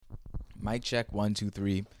Mic check, 1, 2,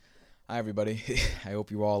 3. Hi, everybody. I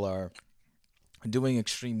hope you all are doing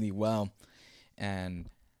extremely well, and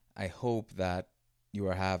I hope that you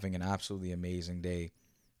are having an absolutely amazing day.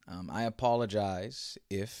 I apologize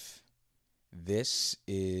if this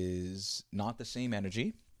is not the same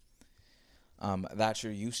energy that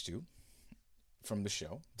you're used to from the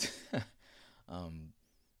show. um,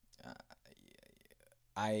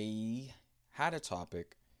 I had a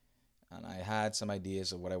topic and I had some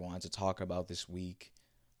ideas of what I wanted to talk about this week.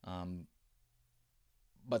 Um,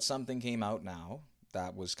 but something came out now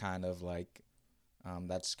that was kind of like,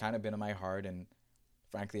 that's kind of been in my heart. And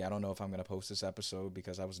frankly, I don't know if I'm going to post this episode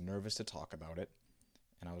because I was nervous to talk about it.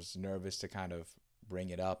 And I was nervous to kind of bring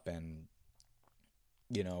it up. And,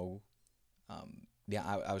 you know,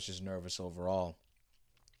 I was just nervous overall.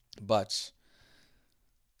 But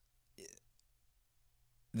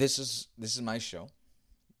this is my show.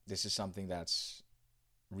 This is something that's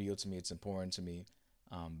real to me. It's important to me.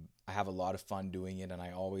 I have a lot of fun doing it, and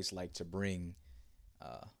I always like to bring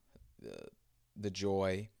uh, the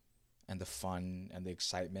joy and the fun and the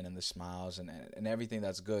excitement and the smiles and everything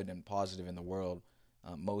that's good and positive in the world.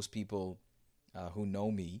 Most people who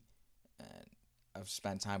know me and have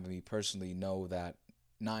spent time with me personally know that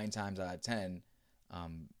 9 times out of 10,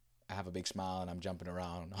 I have a big smile and I'm jumping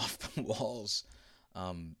around off the walls.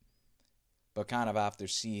 Um, but kind of after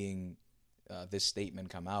seeing this statement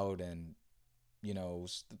come out and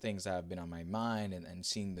the things that have been on my mind and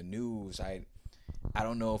seeing the news, I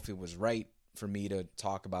don't know if it was right for me to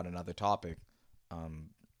talk about another topic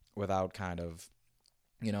without kind of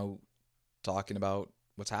talking about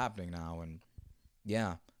what's happening now. And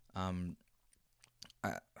yeah,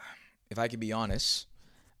 I, if I could be honest,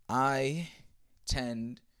 I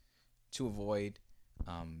tend to avoid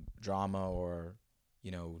drama or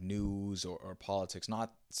news or politics.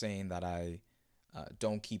 Not saying that I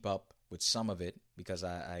don't keep up with some of it because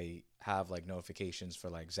I have like notifications for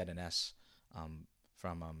like ZNS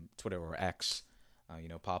from Twitter or X,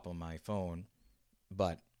 pop on my phone.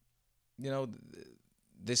 But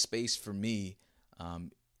this space for me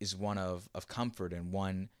is one of comfort and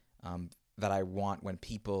one that I want when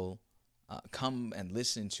people come and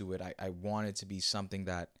listen to it. I want it to be something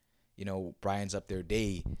that brightens up their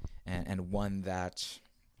day and one that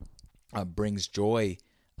brings joy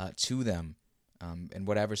to them in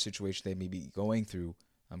whatever situation they may be going through,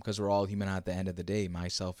 because we're all human at the end of the day,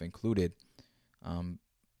 myself included.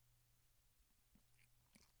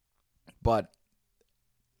 But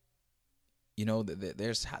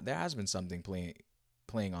there has been something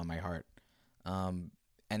playing on my heart, and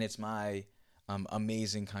it's my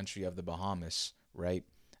amazing country of the Bahamas, right?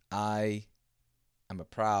 I am a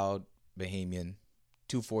proud Bahamian,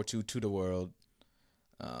 242 to the world.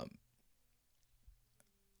 Um,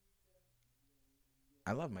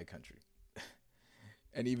 I love my country,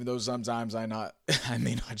 and even though sometimes I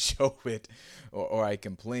may not show it, or I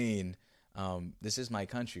complain, this is my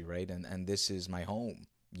country, right? And this is my home.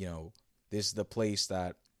 This is the place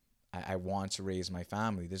that I want to raise my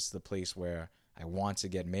family. This is the place where I want to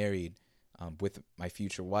get married with my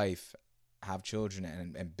future wife, have children,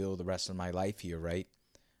 and build the rest of my life here, right?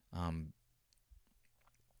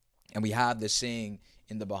 And we have this saying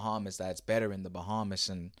in the Bahamas that it's better in the Bahamas,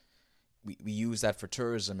 and we use that for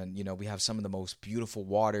tourism. And we have some of the most beautiful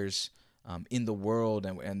waters in the world,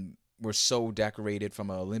 and we're so decorated from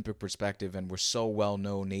an Olympic perspective, and we're so well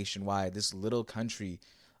known nationwide. This little country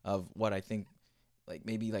of what I think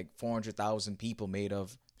maybe 400,000 people, made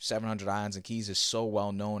of 700 islands and keys, is so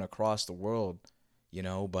well known across the world,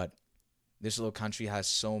 but this little country has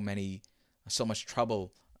so much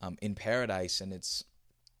trouble in paradise. And it's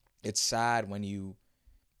sad when you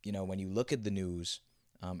look at the news,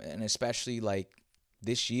 and especially like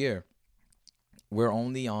this year,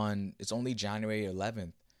 it's only January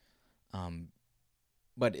 11th,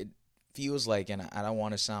 but it feels like, and I don't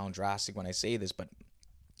want to sound drastic when I say this, but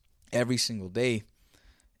every single day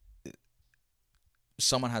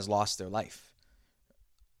someone has lost their life.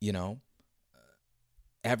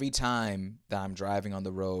 Every time that I'm driving on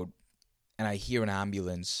the road and I hear an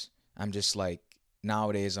ambulance, I'm just like,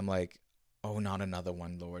 nowadays I'm like, oh, not another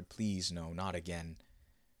one, Lord, please, no, not again.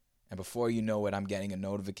 And before you know it, I'm getting a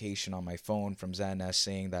notification on my phone from ZNS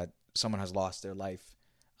saying that someone has lost their life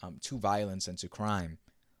to violence and to crime.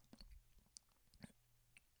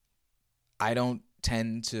 I don't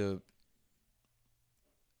tend to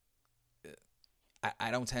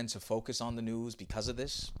focus on the news because of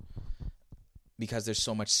this, because there's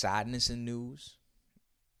so much sadness in news.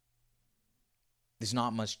 There's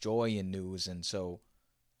not much joy in news, and so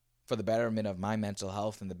for the betterment of my mental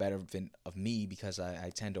health and the betterment of me, because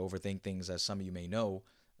I tend to overthink things, as some of you may know,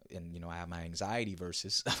 and I have my anxiety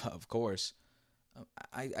versus, of course.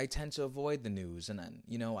 I tend to avoid the news, and then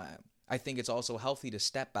I think it's also healthy to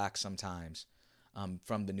step back sometimes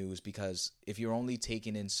from the news, because if you're only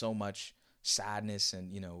taking in so much sadness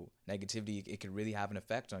and negativity, it could really have an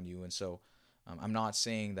effect on you. And so I'm not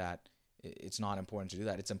saying that it's not important to do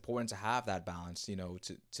that. It's important to have that balance,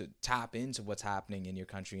 to tap into what's happening in your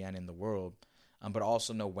country and in the world, but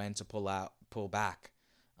also know when to pull back,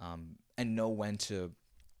 and know when to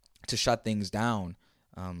shut things down.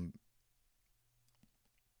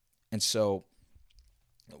 And so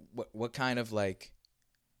what kind of like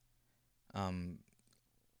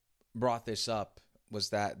brought this up was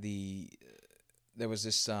that there was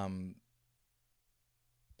this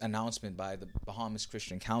announcement by the Bahamas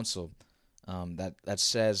Christian Council that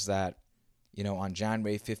says that on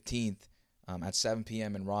January 15th at 7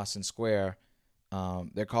 p.m. in Rawson Square,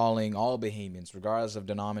 they're calling all Bahamians, regardless of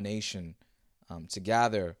denomination, to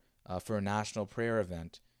gather for a national prayer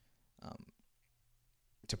event,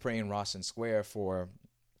 to pray in Rawson Square for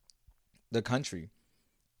the country,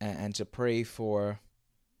 and to pray for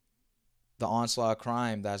the onslaught of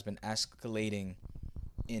crime that has been escalating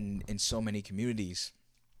in so many communities.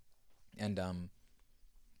 And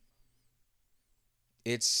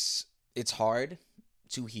it's hard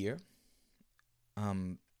to hear,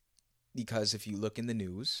 because if you look in the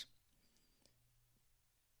news,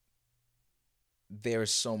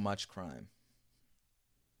 there's so much crime.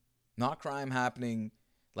 Not crime happening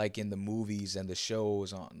like in the movies and the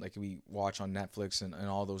shows on, like we watch on Netflix and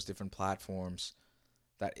all those different platforms,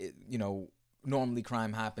 that normally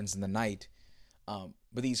crime happens in the night, but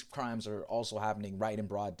these crimes are also happening right in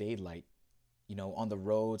broad daylight, on the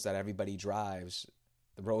roads that everybody drives,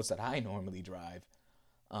 the roads that I normally drive,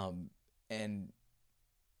 and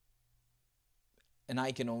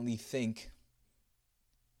I can only think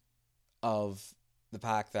of the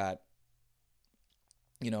fact that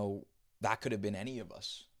that could have been any of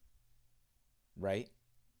us, right?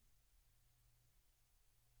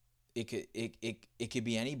 It could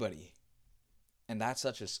be anybody. And that's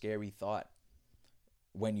such a scary thought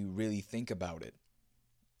when you really think about it.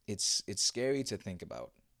 It's scary to think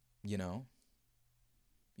about, You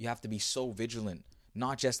have to be so vigilant,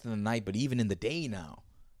 not just in the night, but even in the day now.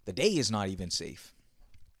 The day is not even safe.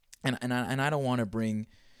 And I don't want to bring,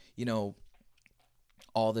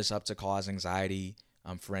 all this up to cause anxiety.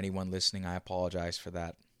 For anyone listening, I apologize for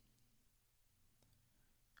that.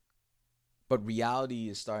 But reality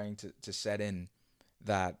is starting to set in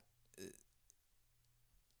that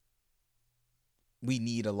we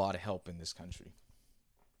need a lot of help in this country.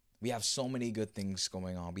 We have so many good things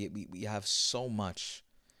going on. We have so much.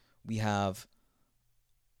 We have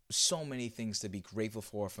so many things to be grateful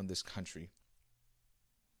for from this country.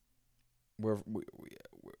 We're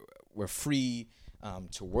free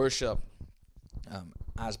to worship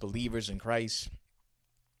as believers in Christ.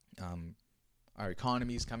 Our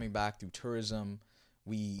economy is coming back through tourism.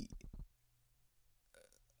 We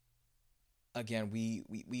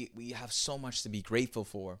have so much to be grateful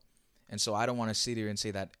for. And so I don't want to sit here and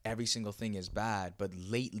say that every single thing is bad, but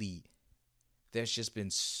lately there's just been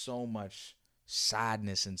so much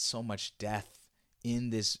sadness and so much death in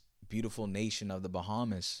this beautiful nation of the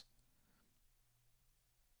Bahamas.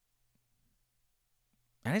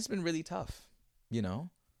 And it's been really tough,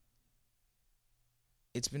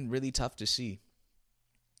 It's been really tough to see.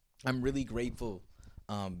 I'm really grateful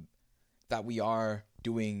that we are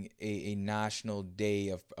doing a national day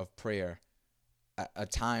of prayer, a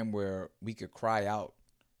time where we could cry out.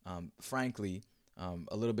 Frankly,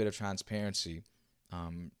 a little bit of transparency.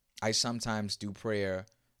 I sometimes do prayer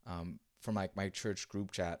from my church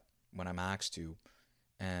group chat when I'm asked to.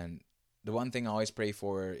 And the one thing I always pray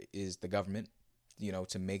for is the government,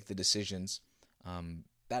 to make the decisions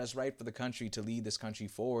that is right for the country, to lead this country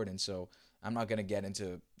forward. And so I'm not going to get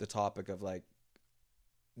into the topic of like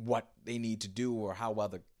what they need to do or how well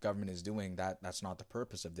the government is doing. That's not the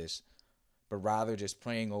purpose of this, but rather just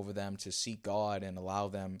praying over them to seek God and allow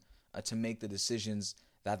them to make the decisions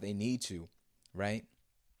that they need to, right?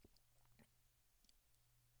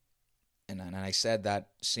 And I said that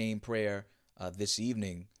same prayer this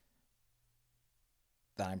evening,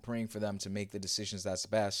 that I'm praying for them to make the decisions that's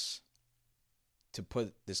best to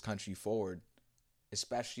put this country forward,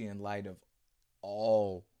 especially in light of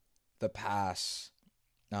all the past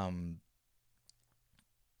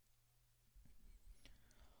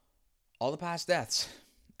deaths.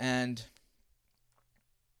 And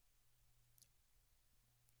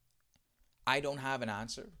I don't have an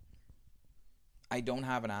answer. I don't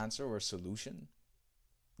have an answer or a solution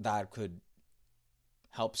that could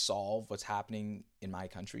help solve what's happening in my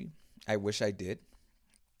country. I wish I did.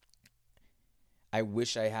 I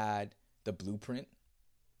wish I had the blueprint,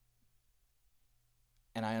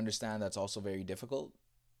 and I understand that's also very difficult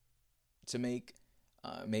to make,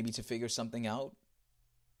 maybe to figure something out.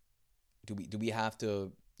 Do we have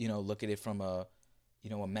to, look at it from a,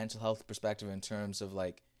 a mental health perspective, in terms of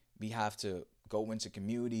like, we have to go into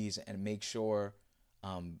communities and make sure,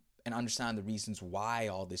 and understand the reasons why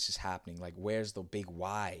all this is happening. Like, where's the big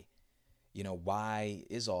why? Why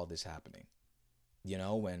is all this happening?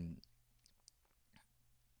 When,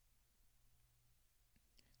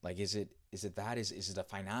 like, is it that, is it a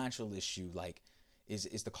financial issue? Like,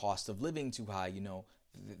 is the cost of living too high?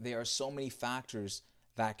 There are so many factors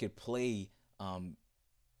that could play,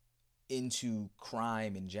 into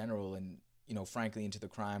crime in general, and frankly, into the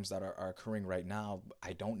crimes that are occurring right now.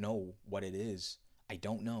 I don't know what it is. I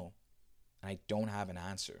don't know, and I don't have an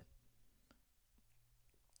answer.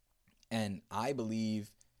 And I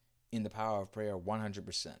believe in the power of prayer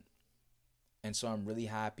 100%. And so I'm really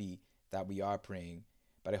happy that we are praying,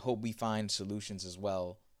 but I hope we find solutions as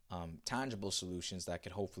well, tangible solutions that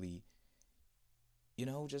could hopefully,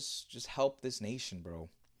 just help this nation, bro.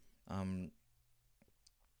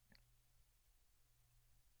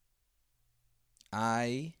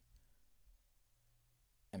 I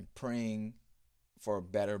am praying for a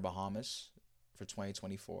better Bahamas for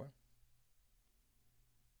 2024.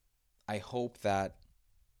 I hope that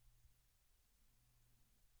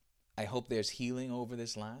I hope there's healing over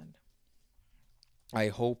this land. I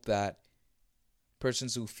hope that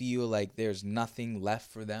persons who feel like there's nothing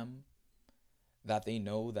left for them, that they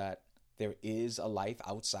know that there is a life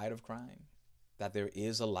outside of crime, that there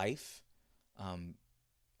is a life,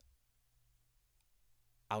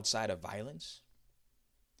 outside of violence,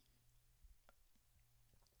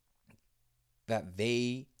 that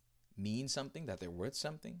they mean something, that they're worth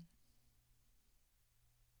something,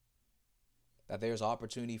 that there's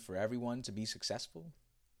opportunity for everyone to be successful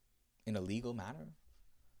in a legal manner,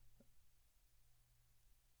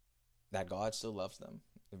 that God still loves them.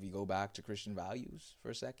 If you go back to Christian values for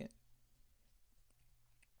a second,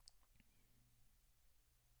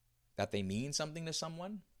 that they mean something to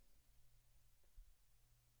someone,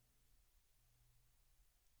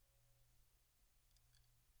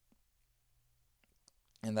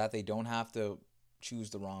 and that they don't have to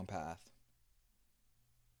choose the wrong path.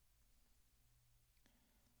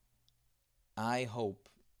 I hope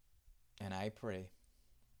and I pray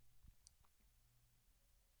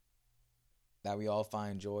that we all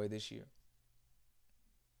find joy this year.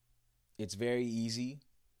 It's very easy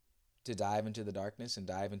to dive into the darkness and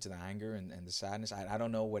dive into the anger and the sadness. I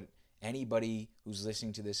don't know what anybody who's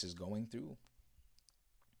listening to this is going through,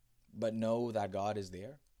 but know that God is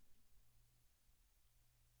there.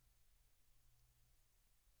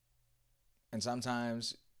 And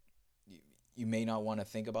sometimes you may not want to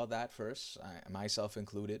think about that first, myself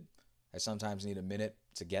included. I sometimes need a minute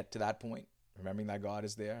to get to that point, remembering that God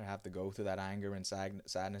is there. I have to go through that anger and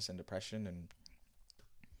sadness and depression and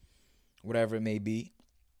whatever it may be.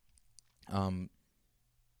 But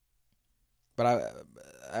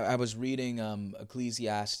I was reading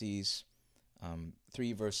Ecclesiastes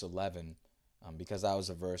 3 verse 11, because that was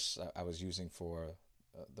a verse I was using for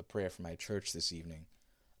the prayer for my church this evening.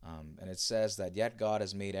 And it says that, yet God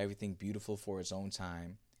has made everything beautiful for its own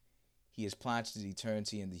time. He has planted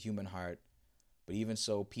eternity in the human heart, but even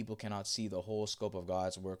so, people cannot see the whole scope of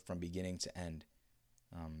God's work from beginning to end.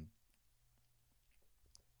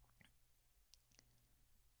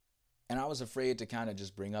 And I was afraid to kind of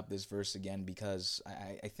just bring up this verse again, because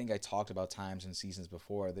I think I talked about times and seasons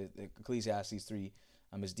before. The Ecclesiastes 3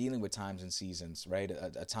 is dealing with times and seasons, right?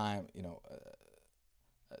 A time,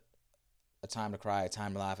 a time to cry, a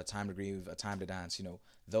time to laugh, a time to grieve, a time to dance,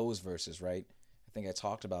 those verses, right? I think I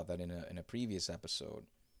talked about that in a previous episode.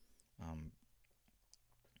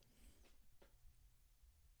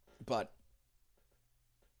 But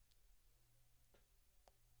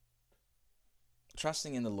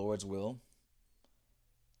trusting in the Lord's will,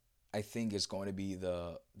 I think, is going to be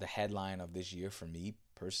the headline of this year for me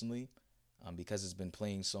personally, because it's been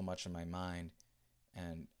playing so much in my mind.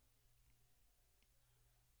 And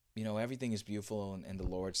everything is beautiful in the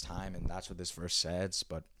Lord's time, and that's what this verse says.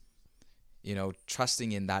 But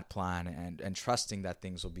trusting in that plan, and trusting that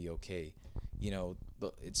things will be okay.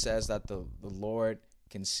 It says that the Lord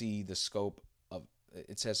can see the scope of,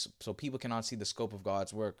 it says, so people cannot see the scope of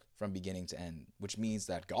God's work from beginning to end, which means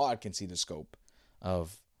that God can see the scope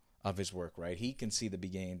of his work, right? He can see the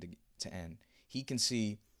beginning to end. He can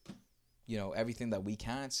see, everything that we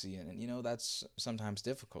can't see. And that's sometimes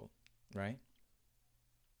difficult, right?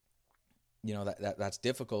 That's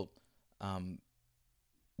difficult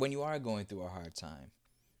when you are going through a hard time.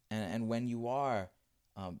 And when you are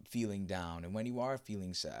feeling down, and when you are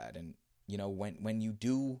feeling sad, and when you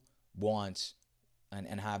do want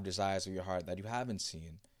and have desires of your heart that you haven't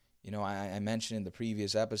seen. I mentioned in the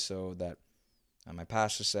previous episode that my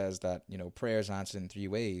pastor says that prayer is answered in three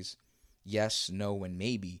ways: yes, no, and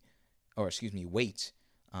maybe, or excuse me, wait.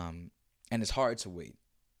 And it's hard to wait.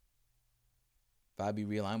 If I be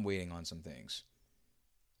real, I'm waiting on some things,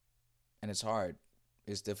 and it's hard.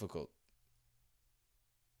 It's difficult.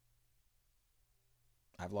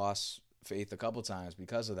 I've lost faith a couple times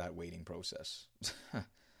because of that waiting process.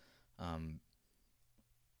 um,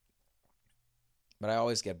 but I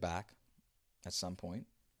always get back at some point.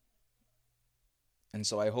 And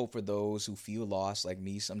so I hope for those who feel lost like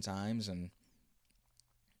me sometimes and,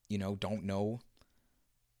 don't know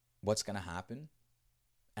what's going to happen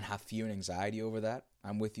and have fear and anxiety over that,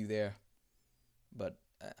 I'm with you there. But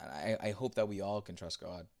I hope that we all can trust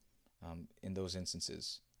God in those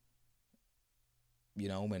instances.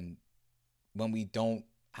 When we don't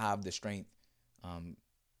have the strength,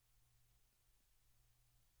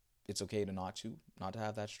 it's okay to not to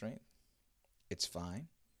have that strength. It's fine.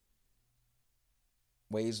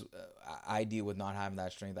 Ways I deal with not having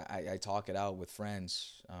that strength, I talk it out with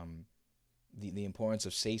friends. The importance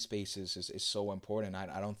of safe spaces is so important.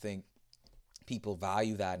 I don't think people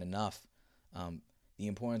value that enough. The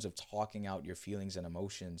importance of talking out your feelings and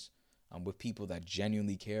emotions with people that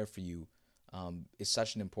genuinely care for you is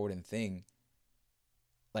such an important thing.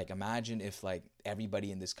 Like, imagine if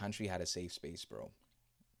everybody in this country had a safe space, bro.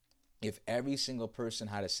 If every single person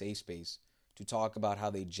had a safe space to talk about how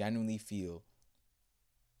they genuinely feel,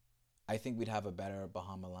 I think we'd have a better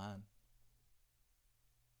Bahama land.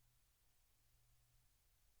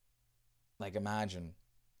 Imagine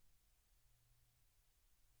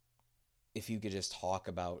if you could just talk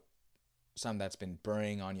about something that's been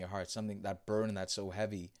burning on your heart, something that burden that's so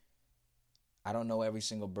heavy. I don't know every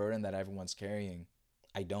single burden that everyone's carrying.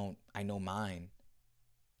 I don't. I know mine,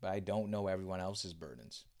 but I don't know everyone else's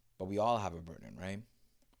burdens. But we all have a burden, right?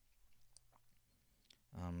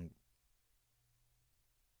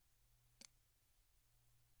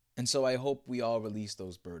 And so I hope we all release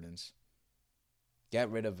those burdens.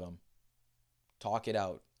 Get rid of them. Talk it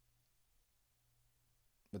out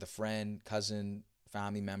with a friend, cousin,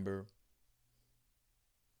 family member.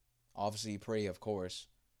 Obviously pray, of course.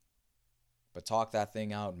 But talk that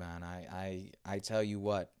thing out, man. I tell you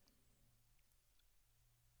what.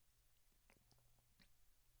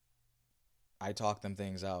 I talk them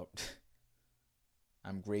things out.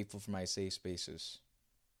 I'm grateful for my safe spaces.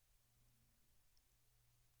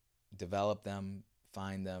 Develop them,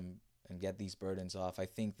 find them, and get these burdens off. I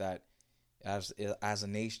think that as a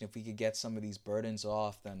nation, if we could get some of these burdens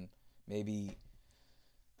off, then maybe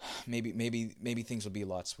things would be a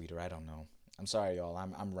lot sweeter. I don't know. I'm sorry, y'all.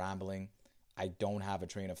 I'm rambling. I don't have a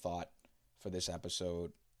train of thought for this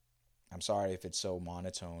episode. I'm sorry if it's so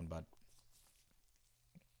monotone, but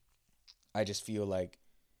I just feel like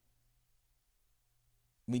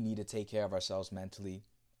we need to take care of ourselves mentally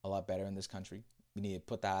a lot better in this country. We need to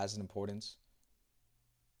put that as an importance.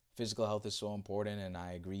 Physical health is so important, and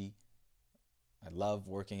I agree. I love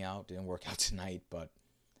working out. Didn't work out tonight, but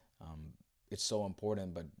it's so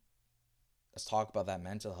important. But let's talk about that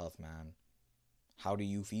mental health, man. How do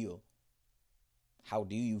you feel? How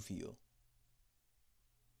do you feel?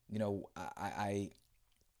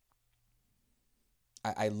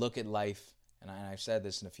 I look at life, and I've said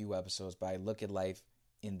this in a few episodes, but I look at life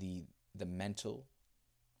in the mental,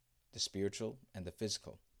 the spiritual, and the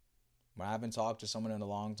physical. When I haven't talked to someone in a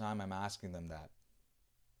long time, I'm asking them that.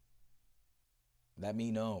 Let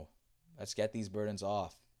me know. Let's get these burdens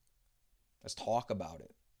off. Let's talk about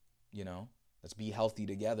it. Let's be healthy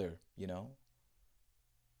together.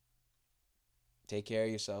 Take care of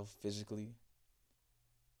yourself physically.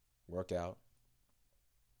 Work out.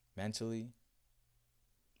 Mentally.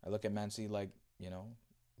 I look at mentally like,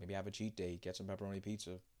 maybe have a cheat day. Get some pepperoni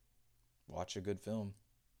pizza. Watch a good film.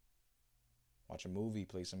 Watch a movie.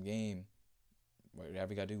 Play some game.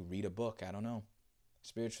 Whatever you got to do. Read a book. I don't know.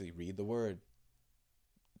 Spiritually, read the word.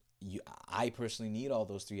 I personally need all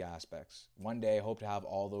those three aspects. One day I hope to have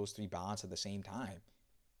all those three balanced at the same time.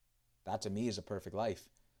 That to me is a perfect life.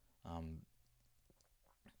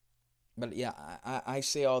 But yeah, I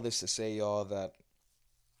say all this to say, y'all, that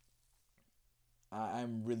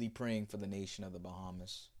I'm really praying for the nation of the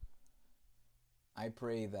Bahamas. I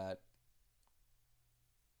pray that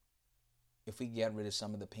if we get rid of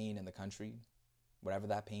some of the pain in the country, whatever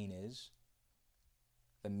that pain is,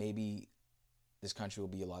 then maybe this country will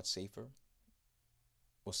be a lot safer.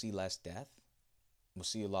 We'll see less death. We'll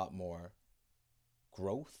see a lot more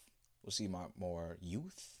growth. We'll see more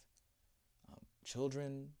youth.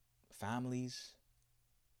 children, families.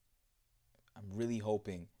 I'm really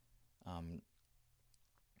hoping and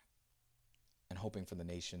hoping for the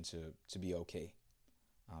nation to be okay.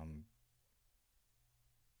 Um,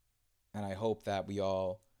 and I hope that we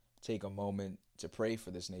all take a moment to pray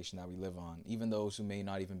for this nation that we live on, even those who may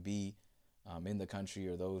not even be in the country,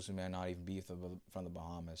 or those who may not even be from the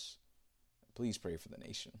Bahamas. Please pray for the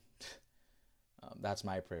nation. That's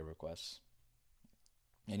my prayer request.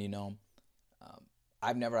 And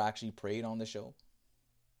I've never actually prayed on the show.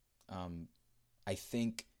 I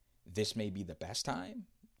think this may be the best time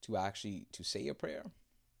to say a prayer.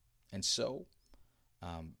 And so,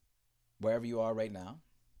 wherever you are right now,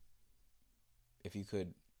 if you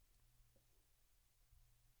could,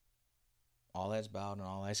 all heads bowed and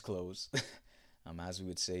all eyes closed, as we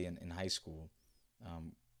would say in high school,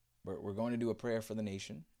 we're going to do a prayer for the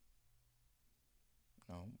nation.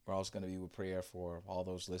 We're also going to do a prayer for all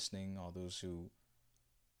those listening, all those who,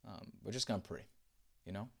 we're just going to pray.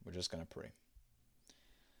 We're just going to pray.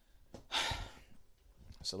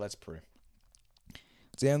 So let's pray.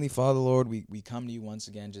 Dear Heavenly Father, Lord, we come to you once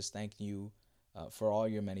again, just thanking you for all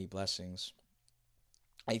your many blessings.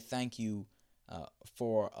 I thank you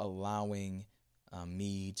for allowing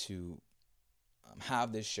me to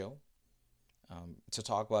have this show, to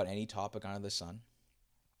talk about any topic under the sun,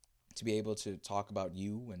 to be able to talk about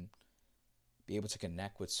you and be able to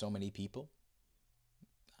connect with so many people.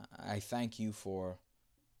 I thank you for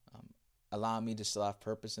allowing me to still have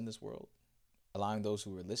purpose in this world, allowing those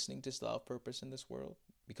who are listening to still have purpose in this world,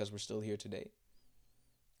 because we're still here today.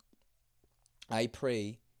 I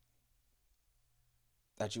pray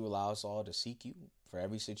that you allow us all to seek you for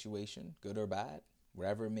every situation, good or bad,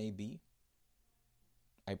 wherever it may be.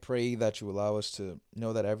 I pray that you allow us to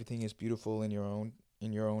know that everything is beautiful in your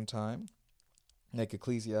own time. Like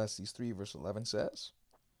Ecclesiastes 3 verse 11 says,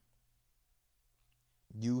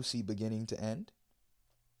 you see beginning to end.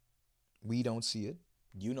 We don't see it.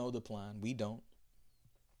 You know the plan. We don't.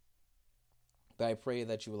 But I pray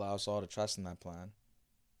that you allow us all to trust in that plan.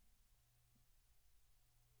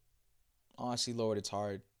 Honestly, Lord, it's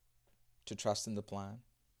hard to trust in the plan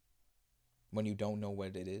when you don't know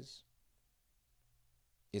what it is.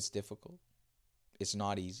 It's difficult. It's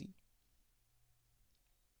not easy.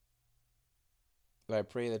 But I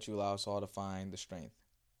pray that you allow us all to find the strength.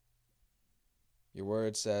 Your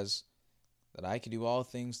word says that I can do all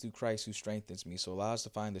things through Christ who strengthens me. So allow us to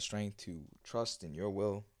find the strength to trust in your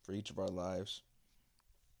will for each of our lives.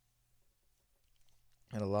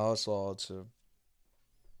 And allow us all to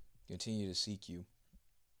continue to seek you.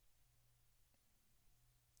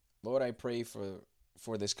 Lord, I pray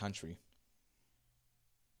for this country.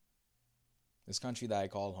 This country that I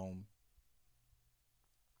call home.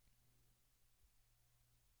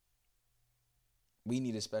 We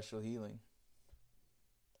need a special healing.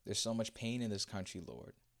 There's so much pain in this country,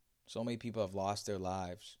 Lord. So many people have lost their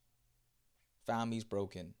lives. Families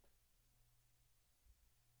broken.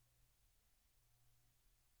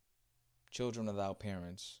 Children without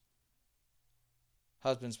parents.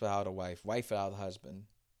 Husbands without a wife. Wife without a husband.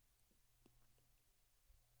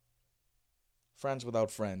 Friends without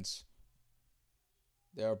friends.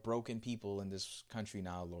 There are broken people in this country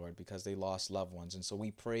now, Lord, because they lost loved ones. And so we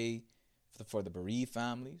pray for the bereaved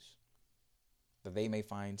families, that they may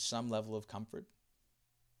find some level of comfort.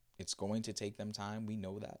 It's going to take them time. We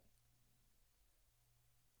know that.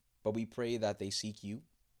 But we pray that they seek you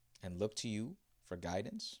and look to you for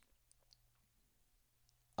guidance.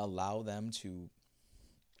 Allow them to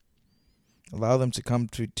come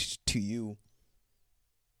to you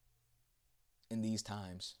in these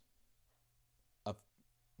times of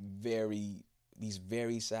these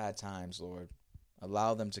very sad times, Lord.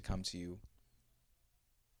 Allow them to come to you.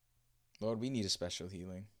 Lord, we need a special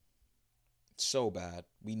healing. It's so bad.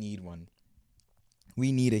 We need one.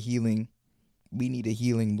 We need a healing. We need a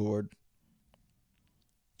healing, Lord.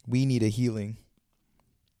 We need a healing.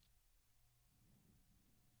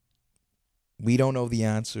 We don't know the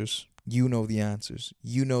answers. You know the answers.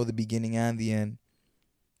 You know the beginning and the end.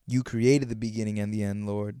 You created the beginning and the end,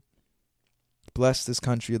 Lord. Bless this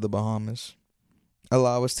country of the Bahamas.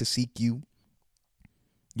 Allow us to seek you.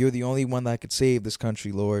 You're the only one that could save this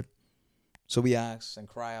country, Lord. So we ask and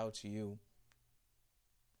cry out to you.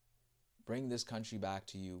 Bring this country back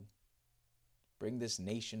to you. Bring this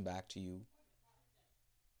nation back to you.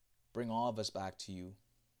 Bring all of us back to you.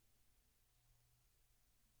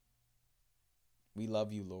 We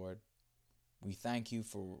love you, Lord. We thank you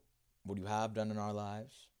for what you have done in our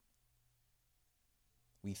lives.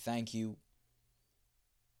 We thank you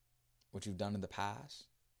what you've done in the past.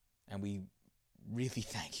 And we really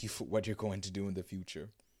thank you for what you're going to do in the future.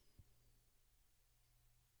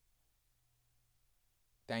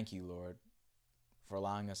 Thank you, Lord, for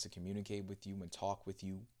allowing us to communicate with you and talk with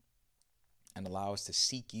you and allow us to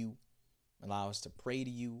seek you, allow us to pray to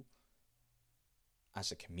you as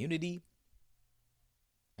a community.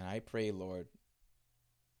 And I pray, Lord,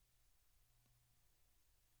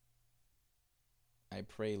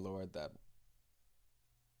 that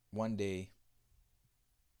one day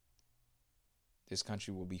this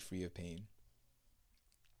country will be free of pain.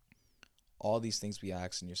 All these things we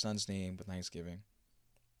ask in your Son's name with thanksgiving.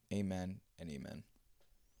 Amen and amen.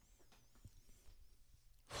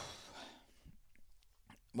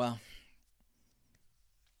 Well,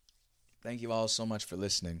 thank you all so much for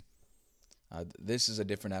listening. This is a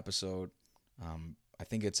different episode. I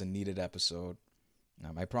think it's a needed episode.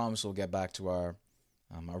 I promise we'll get back to our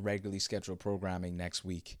regularly scheduled programming next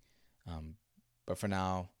week. But for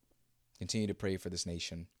now, continue to pray for this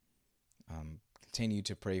nation. Continue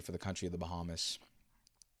to pray for the country of the Bahamas.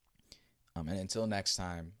 And until next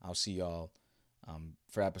time, I'll see y'all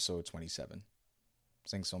for episode 27.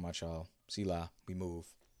 Thanks so much, y'all. Sila, we move.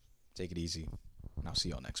 Take it easy. And I'll see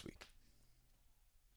y'all next week.